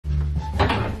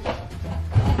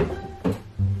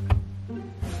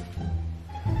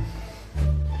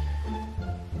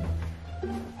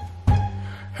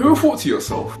Who thought to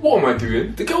yourself, what am I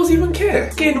doing? The girls even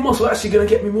care. Gaining the muscle actually gonna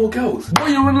get me more girls. Well,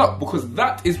 you're in luck, because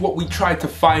that is what we tried to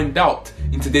find out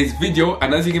in today's video,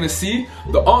 and as you're gonna see,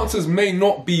 the answers may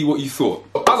not be what you thought.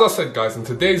 As I said, guys, in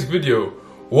today's video,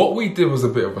 what we did was a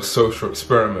bit of a social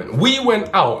experiment. We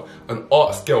went out and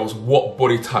asked girls what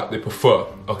body type they prefer.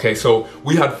 Okay, so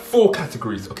we had 4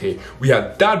 categories. Okay, we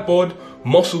had dad bod,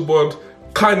 muscle bod,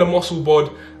 kind of muscle bod,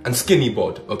 and skinny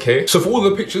bod. Okay, so for all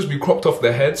the pictures, we cropped off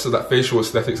their heads so that facial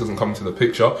aesthetics doesn't come into the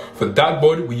picture. For dad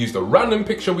bod, we used a random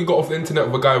picture we got off the internet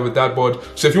of a guy with a dad bod.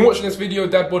 So if you're watching this video,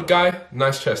 dad bod guy,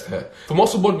 nice chest hair. For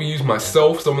muscle bod, we used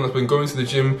myself, someone that's been going to the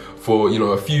gym for, you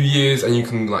know, a few years, and you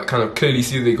can like kind of clearly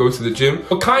see they go to the gym.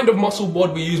 For kind of muscle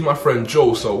bod, we use my friend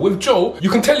Joe. So with Joe,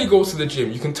 you can tell he goes to the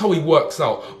gym, you can tell he works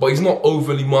out, but he's not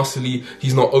overly muscly,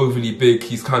 he's not overly big,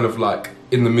 he's kind of like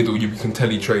in the middle. You can tell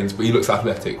he trains, but he looks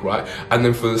athletic, right? And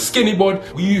then for the skinny bod,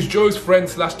 we use Joe's friend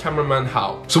slash cameraman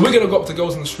Hal. So we're gonna go up to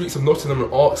girls in the streets of Nottingham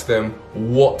and ask them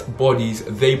what bodies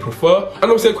they prefer. And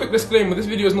obviously a quick disclaimer, this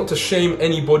video is not to shame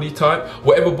any body type.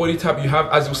 Whatever body type you have,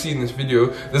 as you'll see in this video,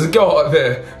 there's a girl out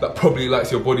there that probably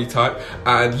likes your body type.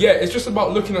 And yeah, it's just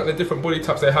about looking at the different body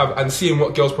types they have and seeing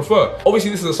what girls prefer.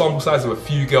 Obviously this is a sample size of a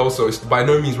few girls, so it's by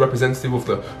no means representative of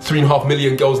the 3.5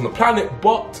 million girls on the planet,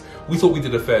 but we thought we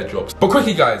did a fair job. But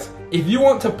quickly guys, if you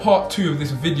want to part 2 of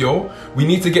this video, we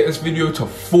need to get this video to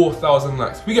 4,000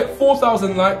 likes. If we get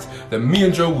 4,000 likes, then me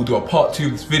and Joe will do a part 2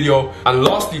 of this video. And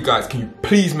lastly guys, can you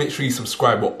please make sure you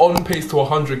subscribe? We're on pace to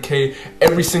 100k.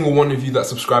 Every single one of you that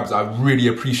subscribes, I really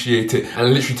appreciate it. And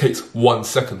it literally takes 1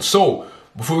 second. So,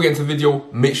 before we get into the video,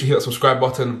 make sure you hit that subscribe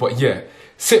button. But yeah,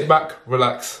 sit back,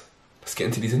 relax, let's get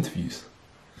into these interviews.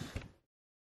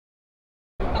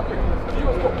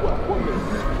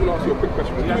 Ask you a quick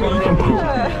question.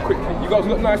 You guys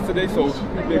look nice today, so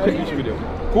make a quick YouTube video.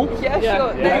 Cool? Yeah,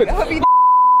 sure. Yeah.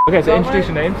 Okay, so introduce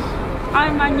your names.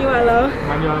 I'm Manuela.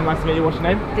 Manuela, nice to meet you. What's your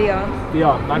name? Dion.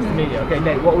 Dion, nice to meet you. Okay,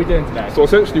 Nate, what are we doing today? So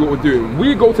essentially what we're doing,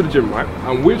 we go to the gym, right?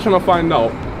 And we're trying to find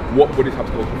out what body types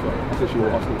girls prefer. Essentially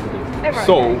what we're asking to do.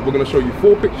 So we're going to show you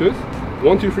 4 pictures.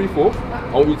 1, 2, 3, 4.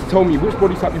 I want you to tell me which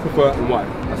body type you prefer and why.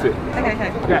 That's it.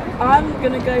 Okay. I'm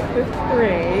gonna go for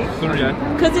 3. 3,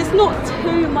 yeah. Because it's not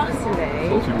too muscly.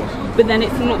 Not too muscly. But then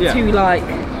it's not too like.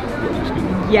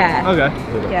 Yeah. Okay.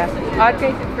 Yeah. I'd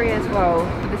go for 3 as well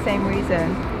for the same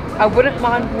reason. I wouldn't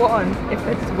mind 1 if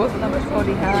there just wasn't that much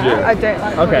body hair. Yeah. I don't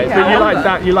like body hair. Okay,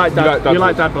 but you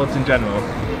like dad bods in general.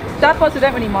 Dad bods I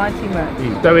don't really mind too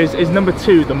much. So is number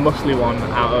 2 the muscly one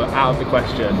out of the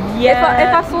question?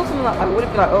 Yeah. If I saw something like that, I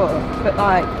wouldn't be like, oh, but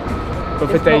like. But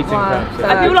for dating purposes.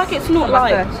 I feel like it's not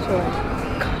like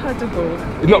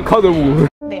cuddable. It's not cuddable.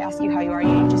 They ask you how you are,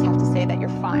 you just have to say that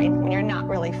you're fine when you're not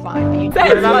really fine. But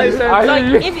you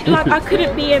like I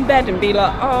couldn't be in bed and be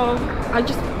like, oh, I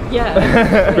just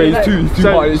but it's too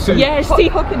much. Yeah, it's too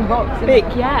fucking big.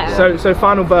 Yeah. So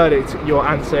final verdict. Your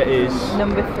answer is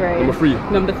number 3. Number 3.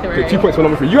 Number 3. Okay, 2 points for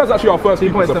number 3. You guys actually are first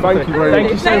people, so thank you very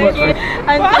much. Thank you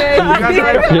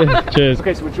so much. Cheers.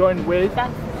 Okay, so we're joined with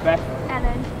Beth,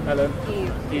 Ellen,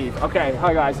 Eve. Okay,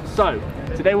 hi guys. So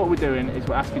today what we're doing is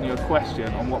we're asking you a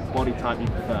question on what body type you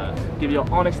prefer. Give your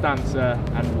honest answer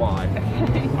and why.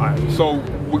 Alright, so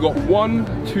we got 1,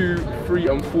 2, 3,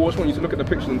 and 4. I just want you to look at the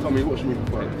pictures and tell me what should we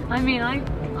prefer. I mean, I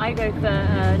go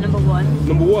for number 1.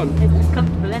 Number 1? It's just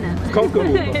comfortable, isn't it? It's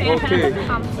comfortable.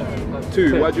 Okay.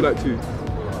 2. Why'd you like 2?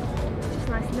 Just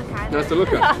nice to look at. Nice to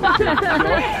look at.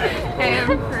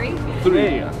 3.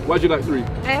 3. Why'd you like 3?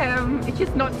 It's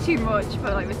just not too much,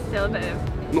 but like we're still a bit of.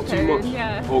 Not too much?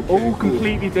 Yeah. Okay, all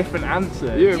completely different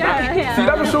answers. Yeah. See,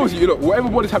 that just shows you, look, whatever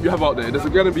body type you have out there, there's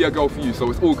going to be a girl for you, so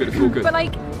it's all good, it's all good. But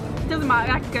like, doesn't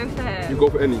matter, I could go for. You go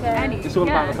for any? Any. It's all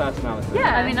about the personality.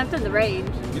 Yeah, I mean, I've done the range.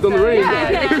 You've done the range?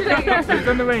 Yeah. You've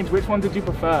done the range, which one did you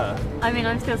prefer? I mean,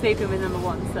 I'm still sleeping with number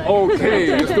 1, so. Okay,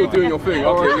 you're still doing your thing.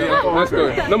 Okay, yeah, let's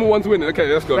go. Number 1's winning, okay,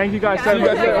 let's go. Thank you guys so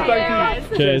much.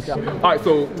 Thank you. Cheers. Alright,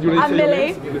 so, you want to say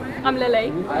Lily. your names? I'm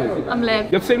Lily. I'm Liv.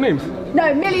 You have the same names?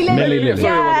 No, Millie Liv. Millie Liv.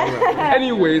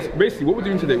 Anyways, basically what we're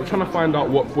doing today, we're trying to find out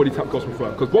what body type girls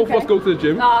prefer. Because both of us go to the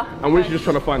gym, and we're just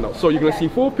trying to find out. So you're going to see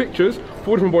 4 pictures,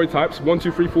 4 different body types, 1,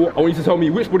 2, 3, 4. I want you to tell me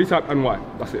which body type and why.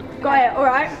 That's it. Got it,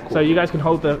 alright. So you guys can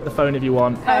hold the phone if you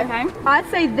want. Okay. I'd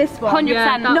say this one.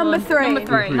 100%. Number 3. Number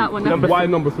 3. That one. Why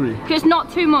number 3? Because it's not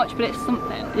too much, but it's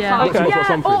something. Yeah. Okay.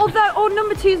 Yeah, or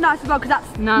number 2 is nice as well, because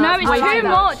that's. No, it's too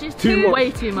much. It's too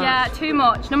way too much. Yeah, too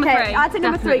much. Number 3. I'd say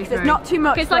number 3 because it's not too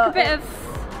much. It's like a bit of.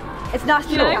 It's nice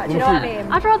to look at, do you know what I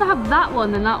mean? I'd rather have that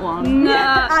one than that one. No.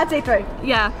 I'd say 3.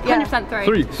 Yeah, 100% 3.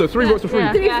 3. So 3 votes for 3.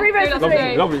 Yeah. 3 votes for 3.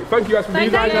 Lovely, lovely. Thank you guys for being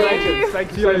here.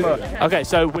 Thank you so much. Okay,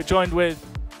 so we're joined with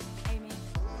Amy,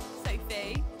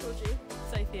 Sophie, Georgie,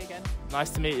 Sophie again. Nice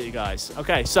to meet you guys.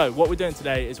 Okay, so what we're doing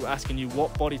today is we're asking you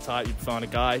what body type you prefer on a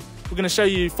guy. We're going to show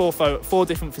you four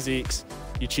different physiques.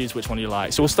 You choose which one you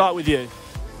like. So we'll start with you.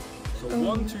 So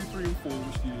 1, 2, 3, and 4,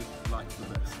 which do you like the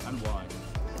best and why?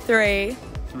 3.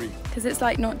 3. Because it's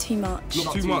like not too much.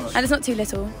 Not too much. And it's not too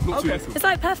little. Not too little. It's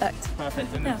like perfect. Perfect.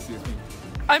 Yeah.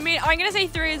 I mean, I'm gonna say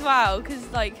 3 as well, because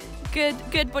like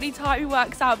good body type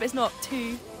works out, but it's not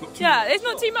too. Yeah, it's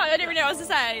not too much. I don't really know what else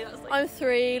to say. That's like... I'm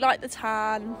 3, like the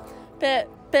tan. Bit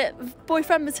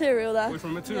boyfriend material there.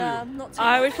 Boyfriend material? Yeah, not too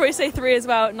I much. would probably say 3 as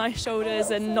well. Nice shoulders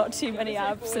and not too many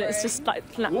abs, and it's just like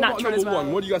natural as well.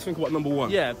 What do you guys think about number 1?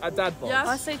 Yeah, a dad bod.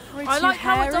 I say probably I too like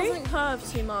how it hairy. doesn't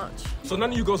curve too much. So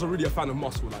none of you girls are really a fan of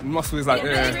muscle. Like muscle is like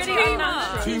It's really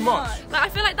unnatural. too much. Like I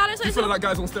feel like that is Do you feel like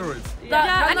guys on steroids?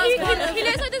 Yeah, and he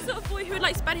looks like the sort of boy who would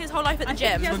like spend his whole life at the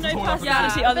gym. He has no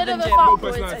personality other than gym. No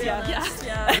personality.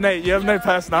 Yeah. Nate, you have no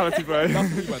personality, bro.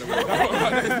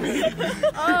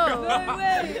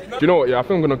 Do you know what? Yeah, I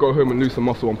think I'm gonna go home and lose some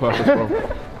muscle on purpose, bro.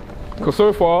 Because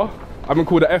so far, I've been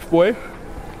called an F-boy.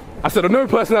 I said a no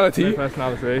personality. No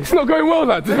personality. It's not going well,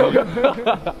 lads. It's not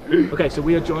going. Okay, so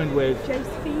we are joined with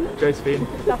Josephine,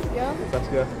 Saskia,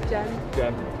 Jen,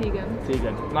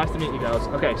 Tegan. Nice to meet you girls.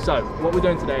 Okay, so what we're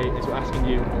doing today is we're asking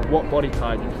you what body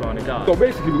type you prefer on a guy. So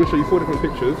basically, we're gonna show you 4 different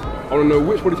pictures. I wanna know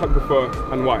which body type you prefer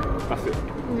and why. That's it.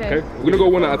 Okay? We're gonna go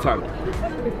one at a time.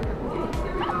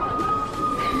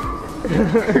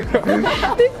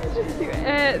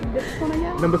 This one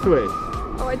again? Number 3.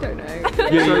 Oh, I don't know.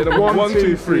 Yeah, 1,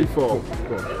 2, 3, 4.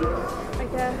 I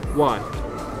guess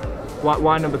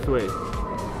Why number 3?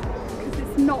 because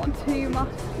it's not too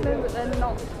muscular, but then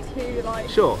not too like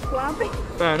Sure. flabby.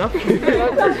 Fair enough.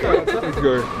 Let's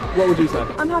go. What would you say?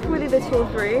 I'm happy with either 2 or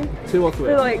 3. 2 or 3?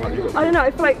 But like, I don't know,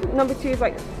 I feel like number 2 is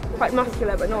like quite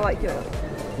muscular, but not like, you know.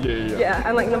 Yeah.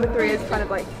 And like number 3 is kind of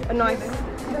like a nice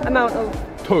amount of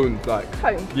Tone, like.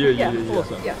 tone. Yeah.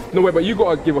 Awesome. Yeah. No, wait, but you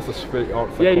gotta give us a straight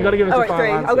answer. Yeah, you gotta give us Oh, a wait, final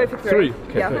 3. answer. I'll go for 3. 3?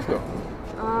 Okay, Yeah. let's go.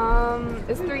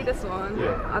 Is 3 this one?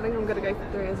 Yeah. I think I'm gonna go for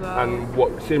 3 as well. And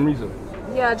what, same reason?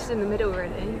 Yeah, just in the middle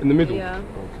really. In the middle? Yeah.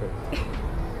 Okay.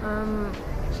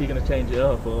 Is she gonna change it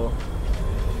up or?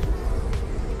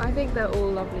 I think they're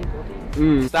all lovely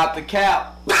bodies. Stop the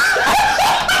cap! Stop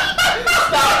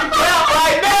the cap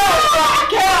right now! Stop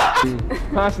the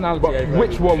cap! Personality. But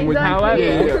which one would Exactly.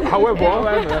 you?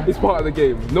 However, it's part of the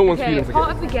game. No one's Okay, feelings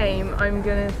part again. of the game, I'm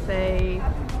gonna say.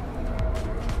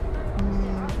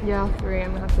 Yeah, 3.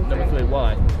 I'm gonna have to say 3. Number 3.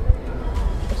 Why?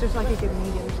 It's just like a good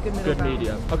medium, just good middle Good ground.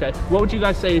 medium. Okay. What would you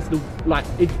guys say is the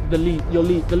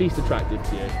least attractive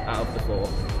to you out of the 4?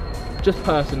 Just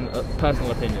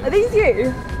personal opinion. Are these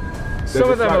you?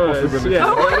 Some of them a are. slight possibility.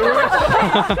 Yeah.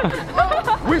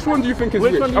 Which one do you think is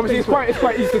Which which? one do you Obviously, think it's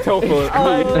quite easy to tell for.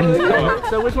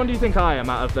 So which one do you think I am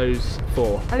out of those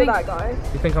 4? I think that guy.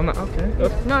 You think I'm that? Okay.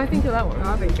 Good. No, I think you're that one.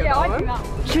 I think you're that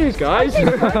one. Cheers, guys.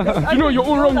 You know, you're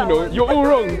all wrong. You know, you're all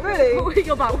wrong. Really?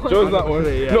 You're that one. Joe's that one.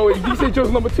 Yeah. No, did you say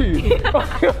Joe's number 2?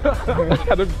 I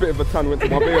had a bit of a tan. Went to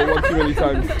Marbella one too many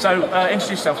times. So introduce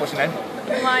yourself. What's your name?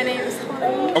 My name is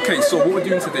Holly. Okay, so what we're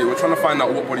doing today, we're trying to find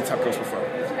out what body type girls prefer.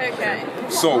 Okay.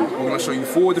 So we're going to show you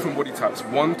 4 different body types,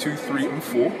 1, 2, 3, and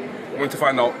 4. We're going to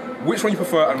find out which one you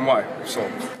prefer and why. So.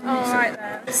 Alright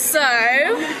then. So,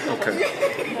 Okay.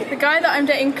 the guy that I'm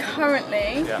dating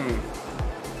currly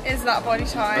is that body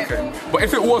type. Okay. But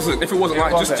if it wasn't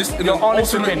like just in an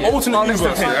alternate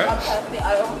universe, yeah?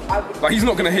 Like he's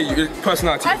not going to hate you.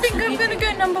 Personality. I think I'm gonna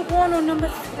go number 1 or number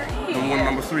 3. Number 1,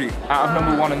 number 3. Out of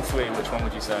number 1 and 3, which one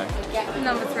would you say?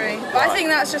 Number 3. But I think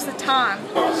that's just the time.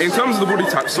 In terms of the body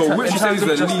type, so which you say is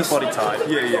the least body type?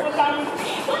 Yeah.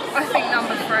 I think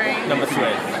number 3. Number 3.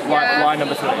 Yeah. Why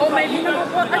number 3? Or maybe number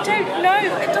 1. I don't know.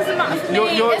 It doesn't matter for me.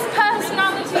 It's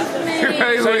personality for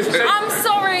me. I'm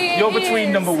sorry. You're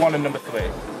between number 1 and number 3.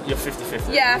 You're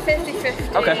 50-50. Yeah,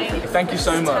 50-50. Okay. Thank you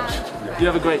so much. You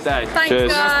have a great day.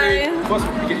 Thanks, guys. What's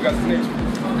get you guys' names?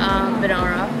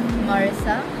 Benara,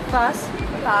 Marissa, Pass.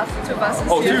 2 buses.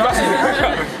 Oh, 2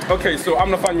 buses. Okay, so I'm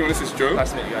Nathaniel and this is Joe.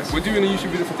 Nice to meet you guys. We're doing a YouTube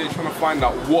video today trying to find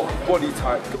out what body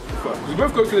type you prefer. We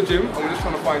both go to the gym and we're just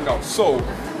trying to find out. So,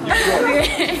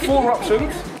 you've got 4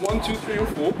 options, 1, 2, 3, or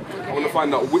 4. I want to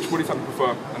find out which body type you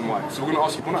prefer and why. So we're going to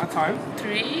ask you one at a time.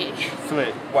 3. 3.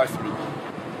 Why 3?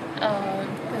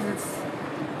 Because it's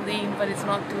lean, but it's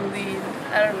not too lean.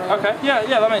 I don't know. Okay, yeah,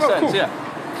 that makes sense, cool.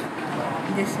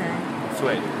 This one.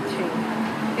 3. 3.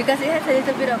 Because it has a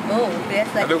little bit of both.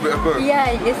 It's like, A little bit of both?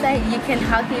 Yeah, it's like you can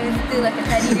hug him still like a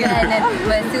tiny guy,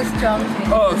 but still strong.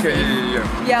 Oh, okay,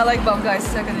 yeah. Yeah, I like bum guys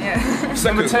second, yeah.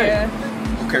 Second? 2.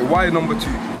 Yeah. Okay, why number 2?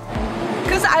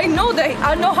 Because I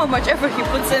know how much effort he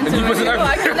puts into And he it. puts in You know,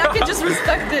 I effort. can just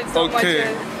respect it so Okay.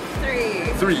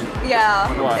 much. 3. 3? Yeah,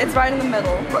 Why? it's right in the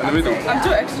middle. Right in the middle. I'm too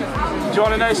extra. Do you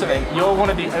want to know something? You're one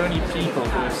of the only people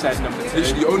who have said number 2.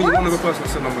 Literally, only one other person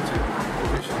said number 2.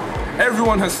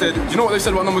 Everyone has said, do you know what they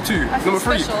said about number 2? Number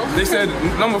 3. They said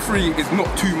number 3 is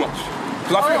not too much.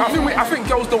 I think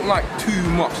girls don't like too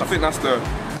much. I think that's the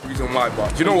reason why.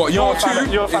 But do you know what? Your 2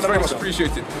 is very much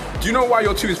appreciated. Do you know why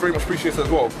your 2 is very much appreciated as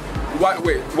well? Why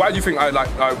do you think I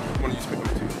want you to pick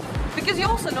number 2? Because you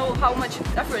also know how much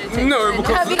effort it takes. No,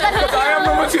 because I am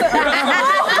number 2.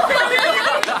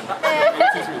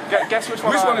 Guess which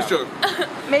one? Which one is Joe?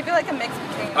 Maybe like a mix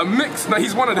between. A mix? No,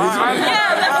 he's one of them.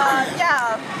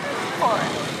 Yeah. 4.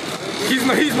 He's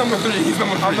number 3. He's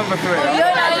number 3. I'm number 3.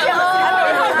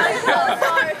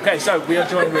 Okay, so we are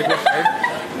joined with what name?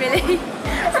 Really?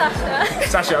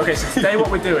 Sasha, okay, so today what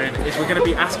we're doing is we're going to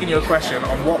be asking you a question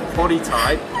on what body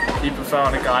type you prefer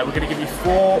on a guy. We're going to give you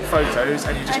 4 photos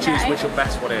and you just choose which your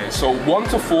best one is. So 1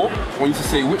 to 4, I want you to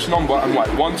say which number and why.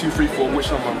 1, 2, 3, 4, which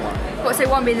number and why. What, say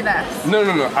 1 being the best? No,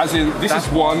 as in, this is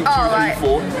 1, 2, 3,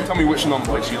 4. Tell me which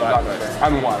number you like best.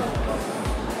 and why.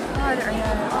 I don't really know.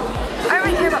 I don't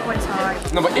really care about body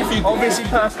type. No, but if you... Obviously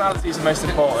personality is the most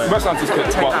important. Personality is good,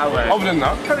 Take but that away. other than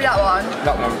that... Probably that one.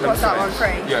 That one. What's that one? 3?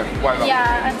 Yeah, why that?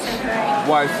 Yeah, I'd say 3.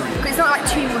 Why 3? It's not like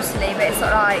too muscly, but it's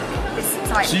not like... It's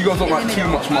like... So you guys don't like too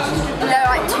much muscle? No,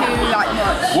 like too, like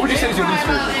much. What would you say is your least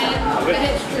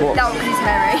favourite? That one because he's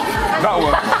hairy. That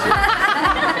one.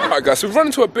 Alright guys, so we've run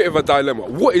into a bit of a dilemma.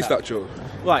 What is that, Joe?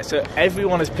 Right, so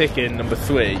everyone is picking number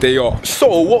 3. They are.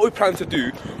 So what we plan to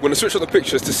do, we're going to switch up the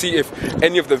pictures to see if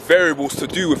any of the variables to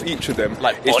do with each of them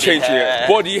is changing it.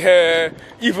 Body hair,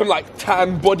 even like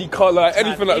tan, body colour,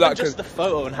 anything like that. Just the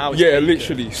photo and how it's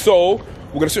literally. So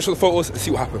we're going to switch up the photos and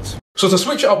see what happens. So to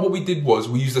switch it up, what we did was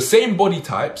we used the same body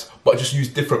types, but just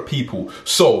used different people.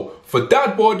 So for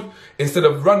dad bod, instead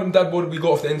of random dad bod we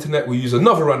got off the internet, we use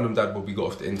another random dad bod we got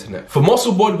off the internet. For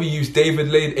muscle bod, we use David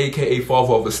Lade, aka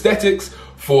Father of Aesthetics.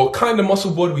 For kind of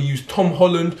muscle bod, we used Tom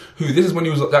Holland, who this is when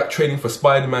he was like training for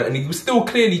Spider-Man, and he was still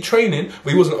clearly training,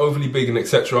 but he wasn't overly big and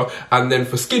etc. And then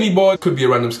for skinny bod, could be a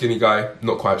random skinny guy,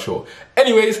 not quite sure.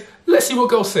 Anyways, let's see what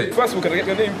girls say. First of all, can I get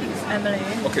your name, please? Emily.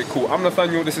 Okay, cool. I'm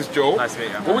Nathaniel, this is Joe. Nice to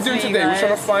meet you. What we're doing today, we're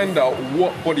trying to find out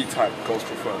what body type girls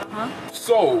prefer.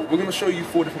 So, we're going to show you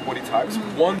 4 different body types.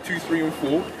 1, 2, 3 and 4.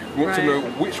 We want to know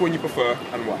which one you prefer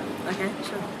and why. Okay,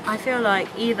 sure. I feel like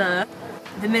either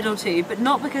the middle 2, but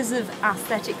not because of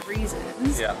aesthetic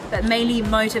reasons, but mainly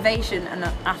motivation and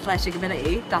athletic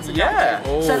ability. That's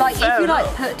attractive. So like, if you like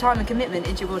put time and commitment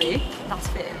into your body, that's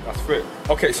fit. That's fit.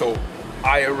 Okay, so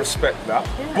I respect that,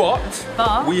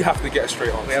 but we have to get a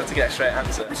straight answer. We have to get a straight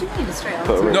answer. What do you mean a straight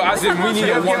answer? No, as in we need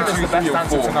a 1, 2, 3 and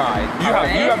 4. Tonight.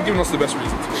 You have given us the best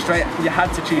reason to. Straight, you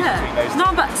had to choose between those 2.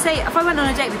 No, but say if I went on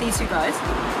a date with these 2 guys,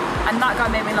 and that guy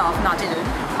made me laugh and that didn't,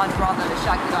 I'd rather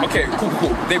shag the guy. Okay,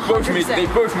 cool. They both made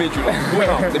you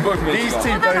laugh. They both made These you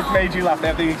laugh. 2 both made you laugh. They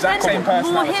have the exact same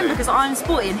personality. More him because I'm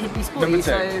sporty and he'd be sporty. Number 2.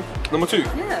 So Number 2?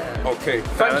 yeah. Okay,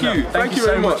 thank you. Thank you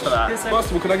very much for that. First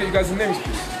of all, can I get you guys' names,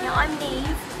 please? Yeah, I'm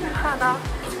Neve. Hannah.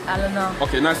 Eleanor.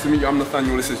 Okay, nice to meet you. I'm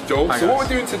Nathaniel, this is Joe. So what we're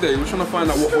doing today, we're trying to find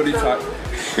out what body type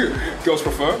girls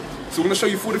prefer. So we're going to show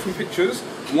you 4 different pictures.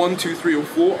 1, 2, 3 or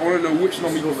 4. I want to know which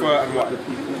number you prefer and why.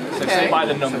 So say by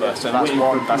the number, so that's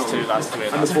 1, that's 2, that's 3.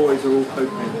 And the boys are all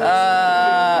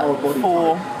coping.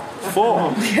 4.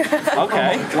 4?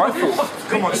 Okay. Why 4?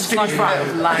 Come on, skinny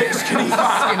fat. Skinny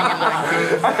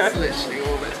fat. That's literally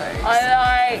all it takes.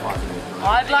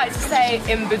 I'd like to say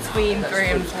in between 3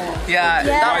 and 4. Yeah,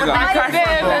 that would be like a bit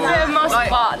of muscle,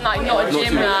 but like not a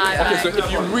gym lad. Okay, so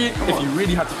if you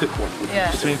really had to pick one.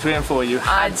 Between 3 and 4, you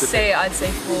had I'd say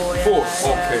 4. 4,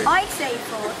 okay. I'd say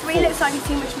 4. 3 looks like it's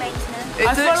too much maintenance.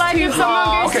 I feel like if someone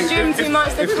goes to the gym too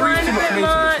much, they grind a bit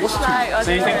much.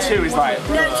 So you think 2 is like...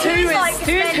 No, 2 is like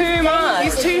too much.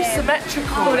 He's too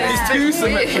symmetrical. He's too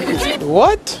symmetrical.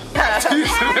 What? Too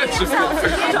symmetrical.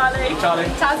 Charlie.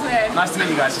 Tasman. Nice to meet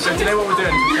you guys. So today what we're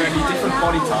doing is we're showing you different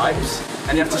body types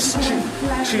and you have to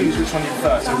choose which one you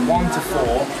prefer. So 1 to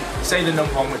 4, say the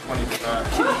number on which one you prefer.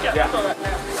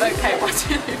 Okay, what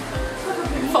do you do?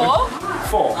 4?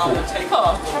 4.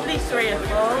 Probably 3 and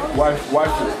 4. Why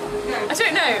 4? I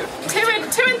don't know.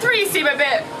 2 and 3 seem a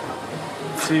bit...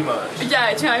 Too much.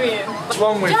 Yeah, do you know what I mean?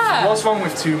 What's wrong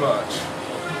with too much?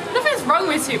 Nothing's wrong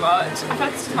with too much. I feel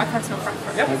like it's just my personal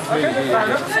preference. Yeah, okay, fair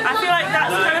enough. I feel like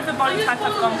that's kind of the body type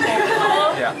I've gone for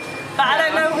before. Yeah. But I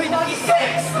don't know who the people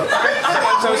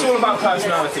So it's all about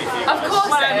personality for you. Of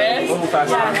course it is. All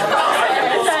personality.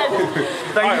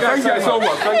 Thank you guys so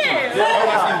much. Thank you.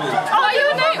 What are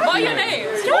your names? What are your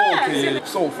names? Okay,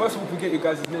 so first of all, can we get your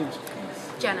guys' names, please?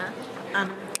 Jenna.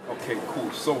 Okay,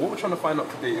 cool. So what we're trying to find out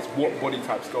today is what body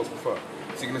types girls prefer.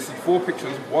 So you're gonna see 4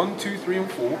 pictures, 1, 2, 3,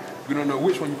 and 4. We're gonna know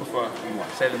which one you prefer and why.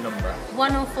 Say the number.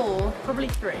 1 or 4? Probably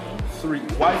 3. 3.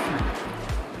 Why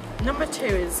 3? Number 2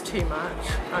 is too much.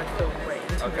 I feel great.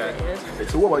 Okay.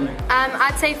 So what about you?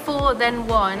 I'd say 4 then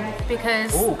 1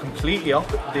 because completely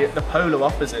the polar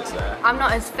opposites there. I'm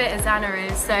not as fit as Anna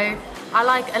is, so I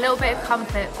like a little bit of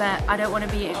comfort, but I don't want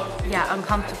to be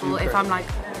uncomfortable if I'm like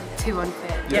too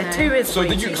unfit. Yeah, 2 is. So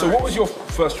So what was your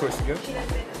first choice again?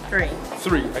 3.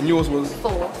 3, and yours was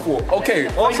 4. 4. Okay,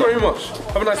 thank you very much.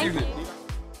 Have a nice evening.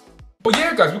 But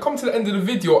yeah guys, we've come to the end of the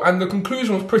video and the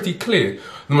conclusion was pretty clear.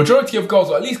 The majority of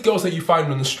girls, or at least girls that you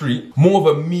find on the street, more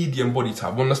of a medium body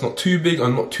type. One that's not too big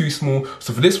and not too small.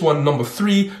 So for this one, number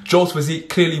 3, Joel's physique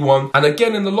clearly won. And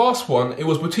again in the last one, it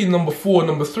was between number 4 and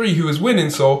number 3 who was winning.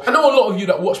 So I know a lot of you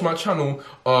that watch my channel,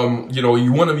 you know,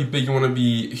 you want to be big, you want to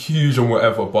be huge and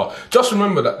whatever. But just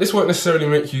remember that this won't necessarily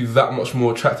make you that much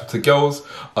more attractive to girls.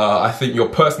 I think your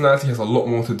personality has a lot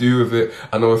more to do with it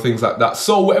and other things like that.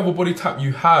 So whatever body type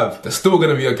you have, there's still going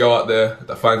to be a girl out there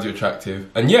that finds you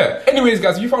attractive. And yeah, anyways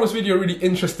guys, if you found this video really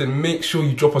interesting, make sure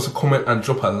you drop us a comment and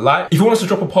drop a like. If you want us to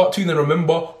drop a part 2, then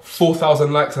remember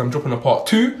 4,000 likes and I'm dropping a part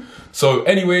 2. So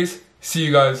anyways, see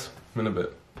you guys in a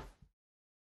bit.